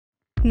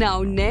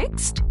Now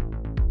next,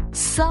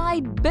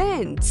 side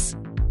bends.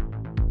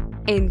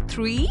 In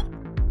 3,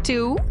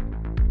 2,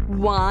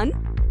 1,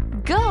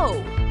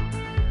 go!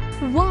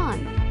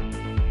 1,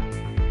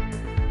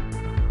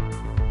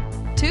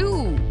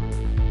 2,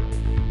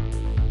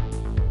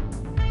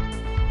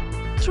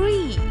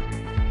 3,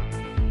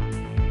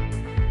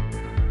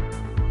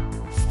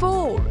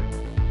 4,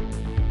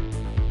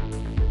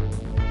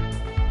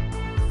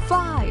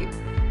 5,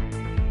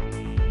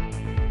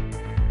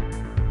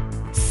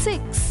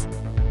 6,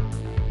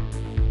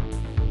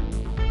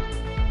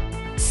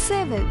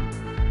 7,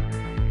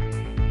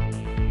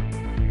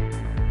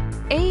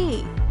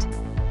 8,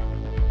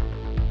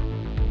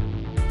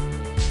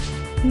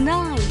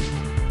 9,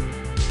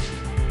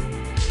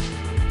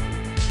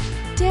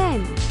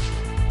 10,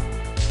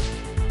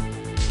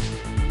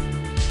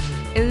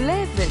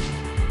 11,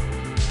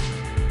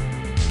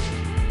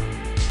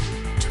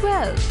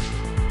 12,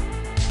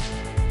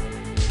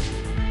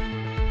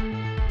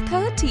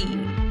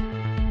 13,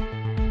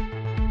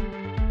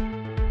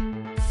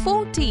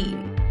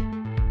 14.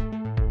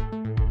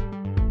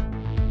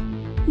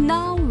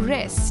 Now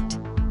rest.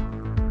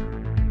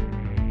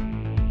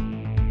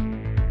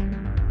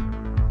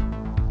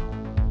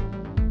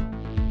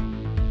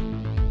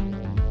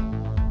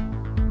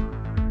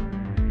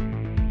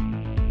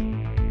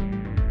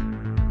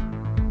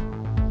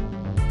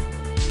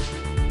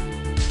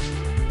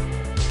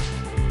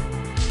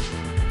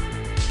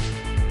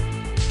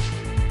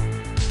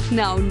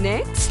 Now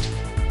next,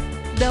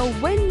 the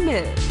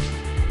windmill.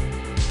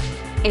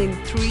 In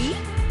 3,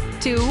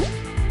 2,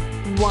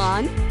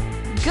 1,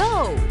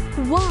 go!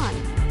 1,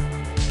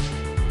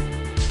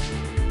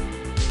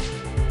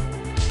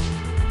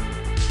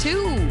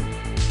 2,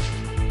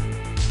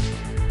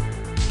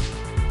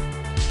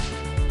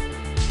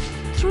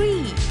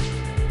 3,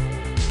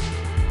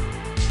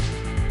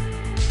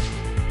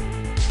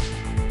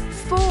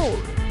 4,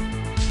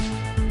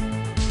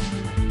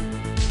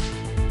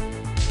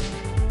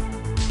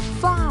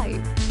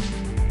 5,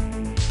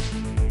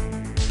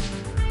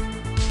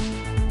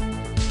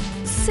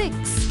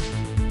 6,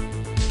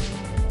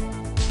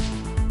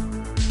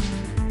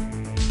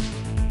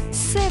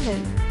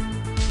 7,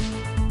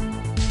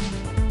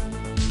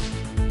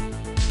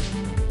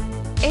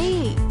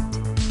 8,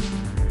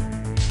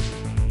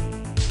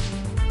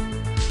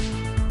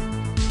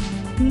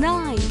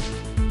 9,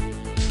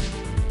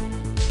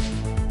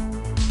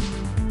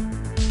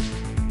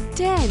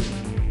 10,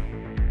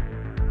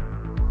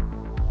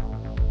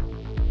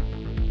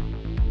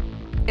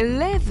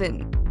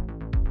 11,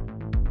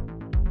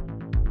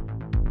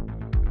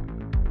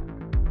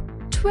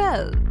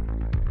 12,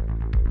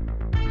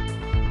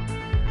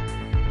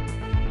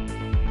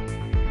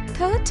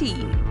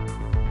 13,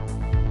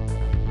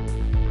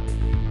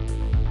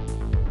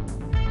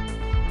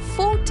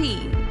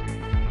 14.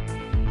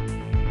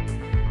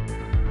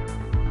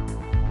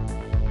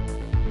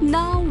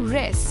 Now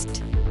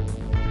rest.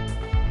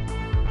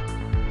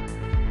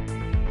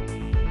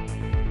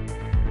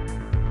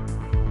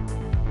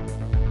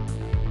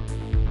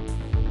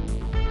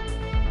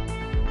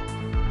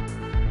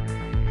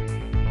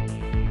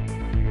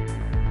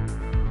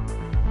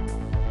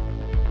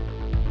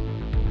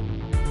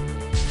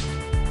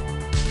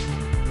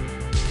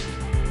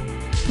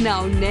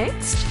 Now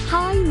next,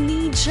 high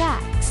knee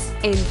jacks.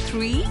 In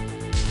 3,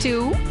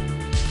 2,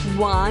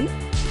 1,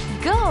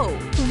 go!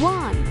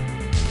 1,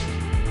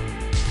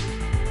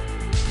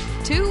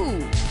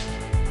 2,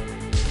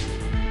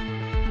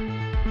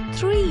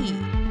 3,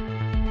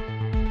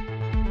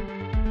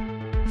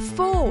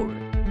 4,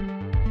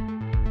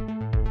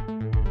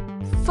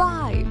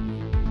 5,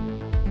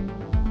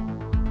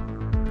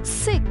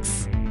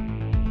 6,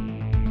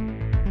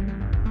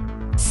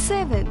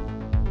 7,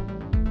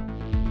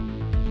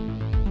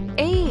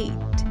 8,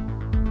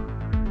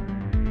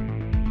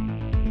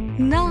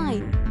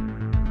 9,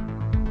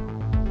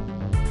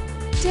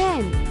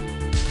 10,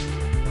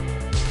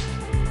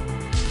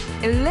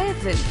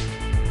 11,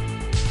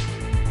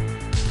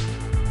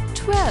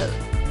 12,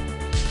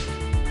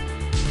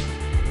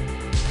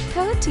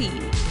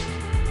 13,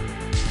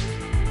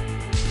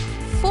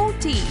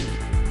 14.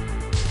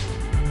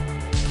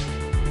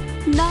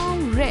 Now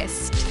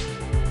rest.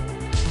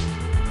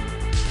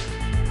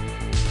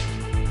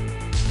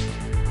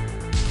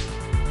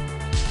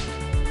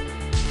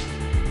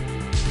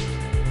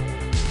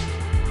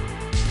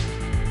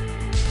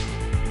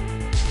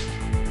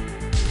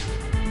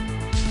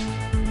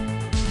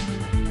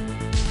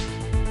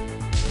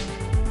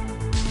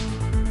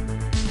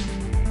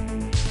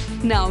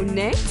 Now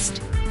next,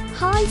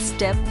 high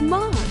step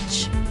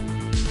march.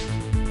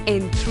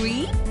 In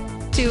 3,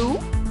 2,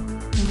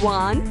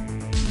 1,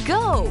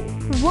 go!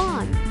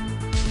 1,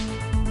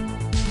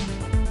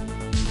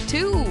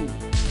 2,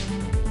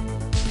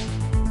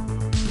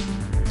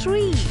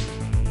 3,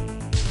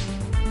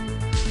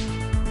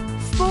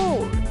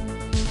 4,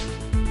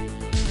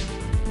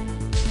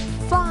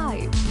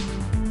 5,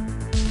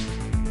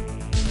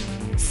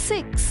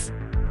 6,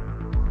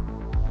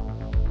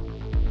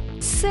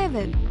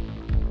 7,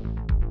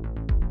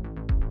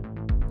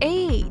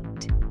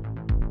 8,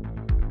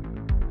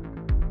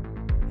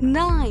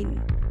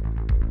 9,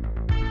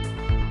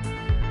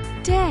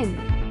 10,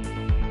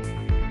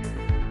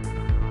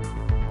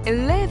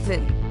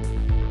 11,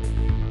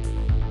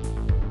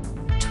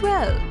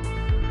 12,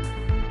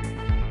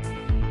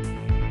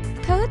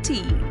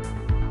 13,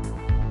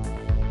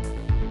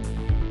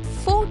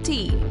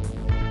 14.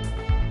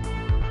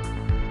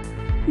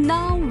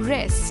 Now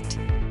rest.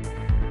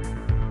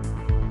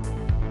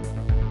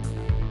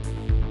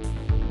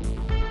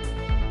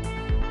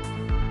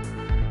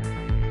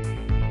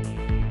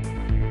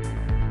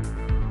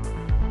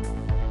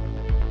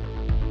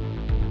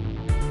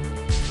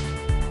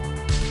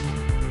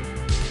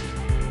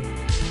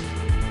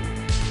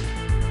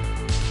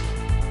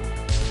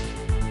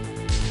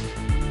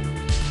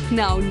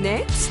 Now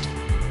next,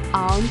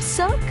 arm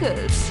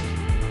circles.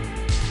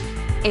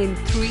 In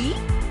 3,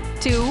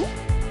 2,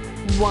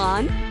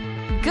 1,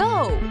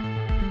 go!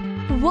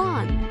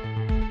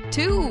 1,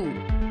 2,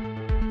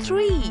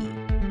 3,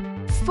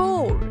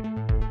 4,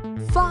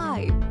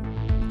 5,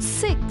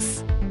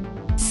 6,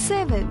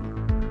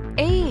 7,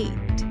 8,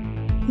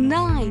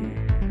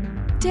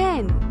 9,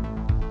 10,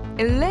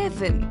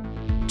 11,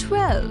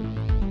 12,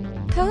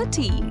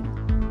 13,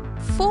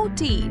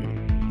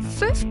 14,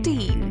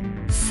 15,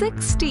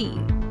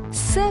 16,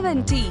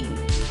 17,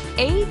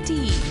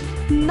 18,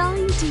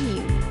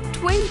 19,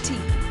 20.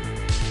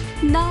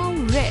 Now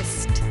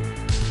rest.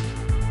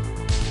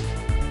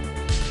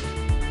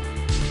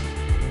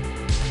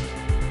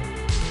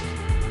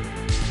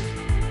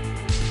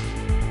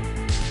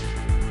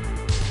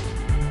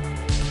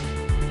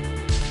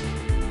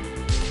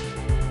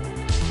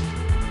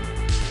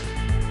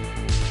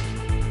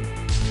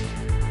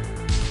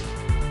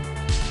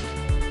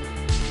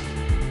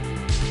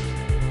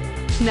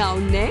 Now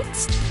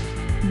next,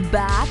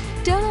 back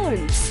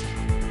turns.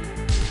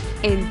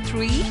 In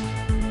 3,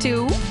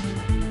 2,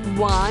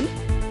 1,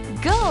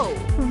 go!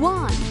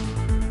 1,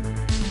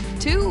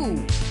 2,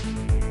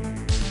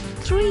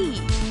 3,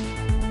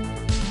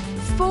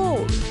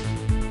 4,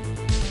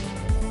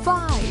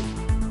 5,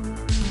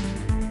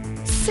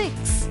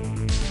 6,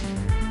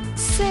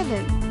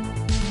 7,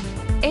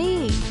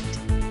 8,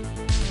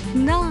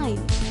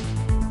 9,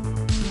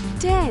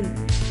 10,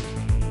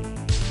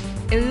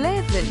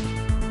 11,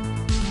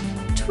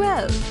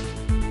 12,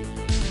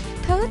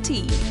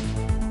 13,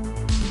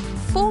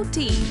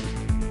 14,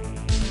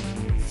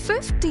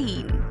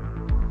 15,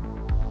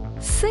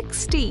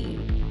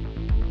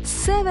 16,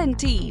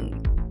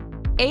 17,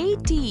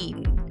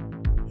 18,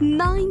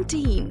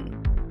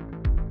 19,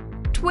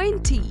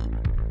 20.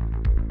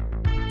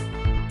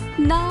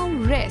 Now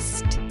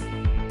rest.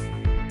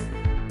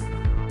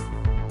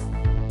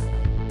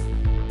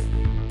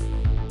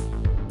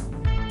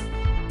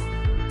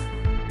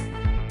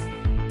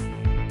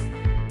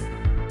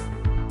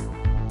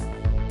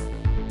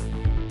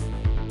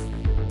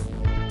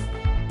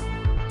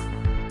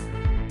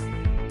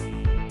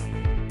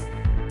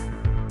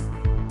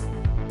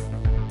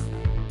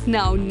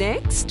 Now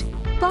next,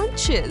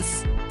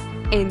 punches.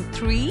 In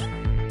 3,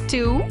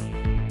 2,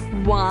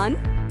 1,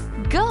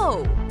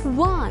 go!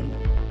 1,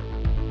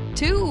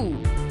 2,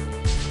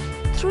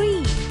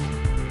 3,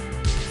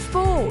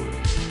 4,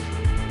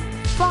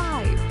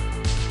 5,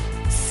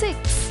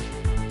 6,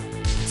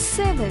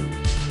 7,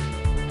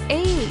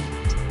 8,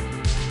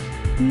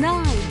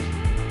 9,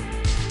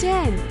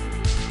 10,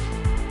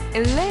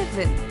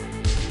 11,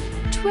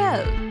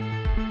 12,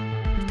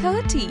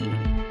 13,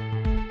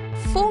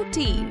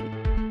 14.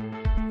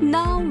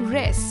 Now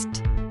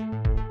rest.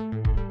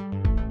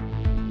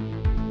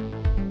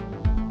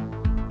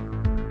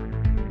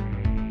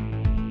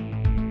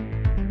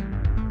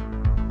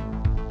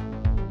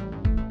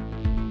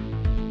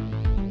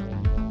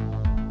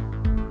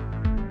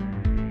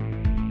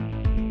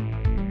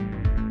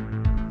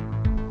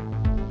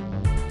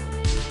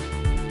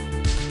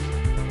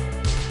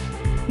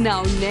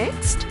 Now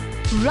next,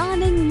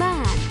 running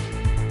man.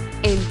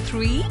 In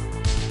 3,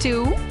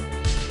 2,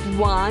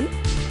 1,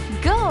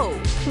 go!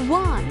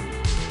 1,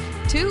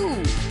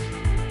 2,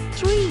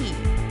 3,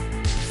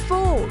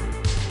 4,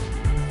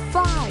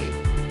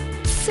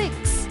 5,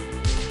 6,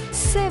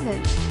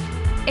 7,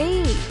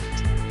 8,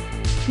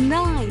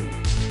 9,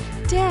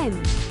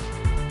 10,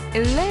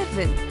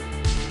 11,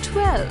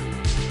 12,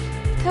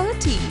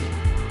 13,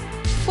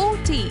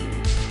 14.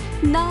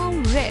 Now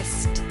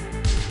rest.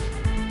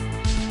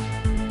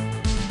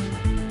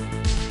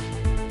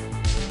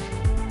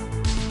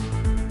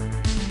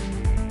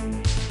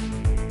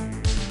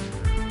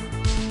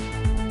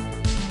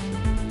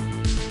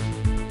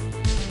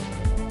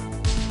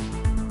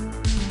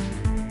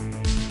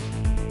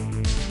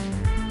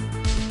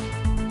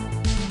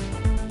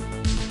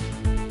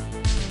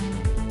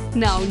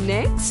 Now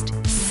next,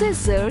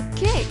 scissor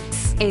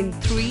kicks. In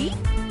 3,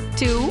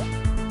 2,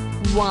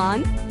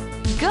 1,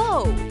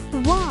 go!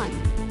 1,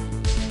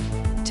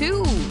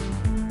 2,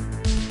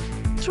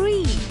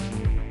 3,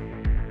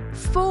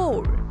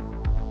 4,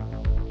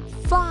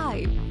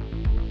 5,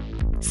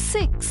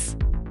 6,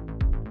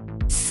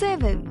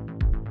 7,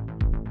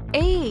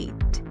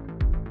 8,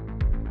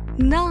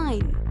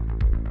 9,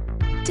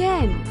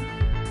 10,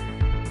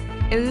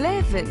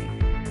 11,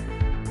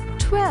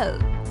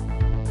 12,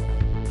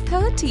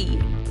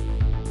 13,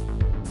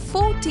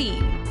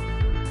 14.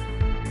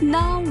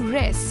 Now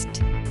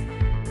rest.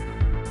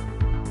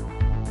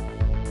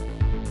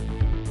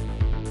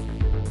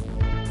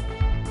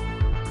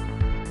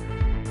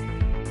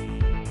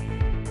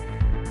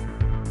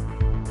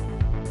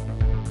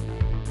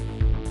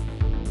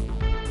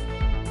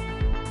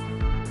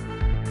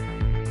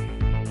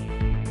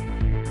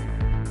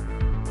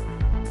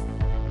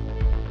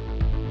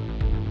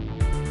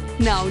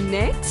 Now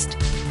next,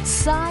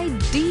 side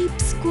deep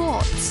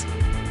squats.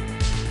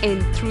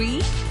 In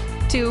 3,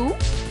 2,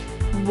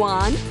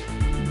 1,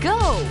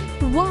 go!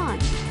 1,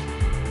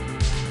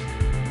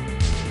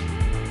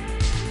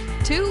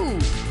 2,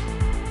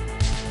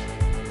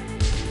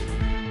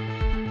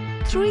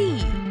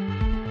 3,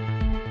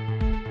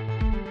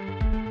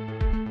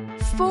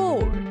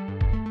 4,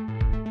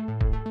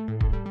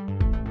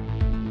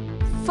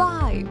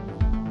 5,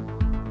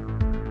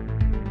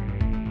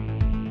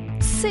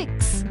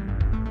 6,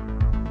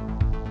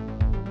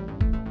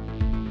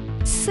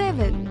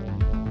 7,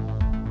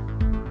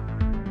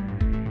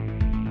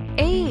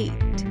 8,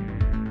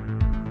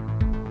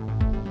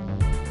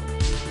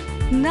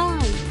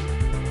 9,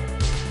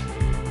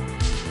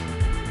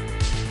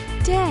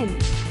 10,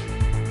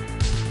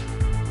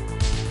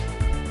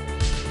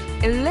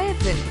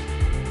 11,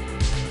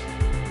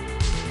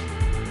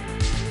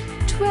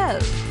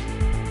 12,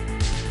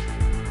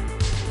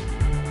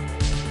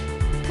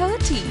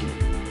 13,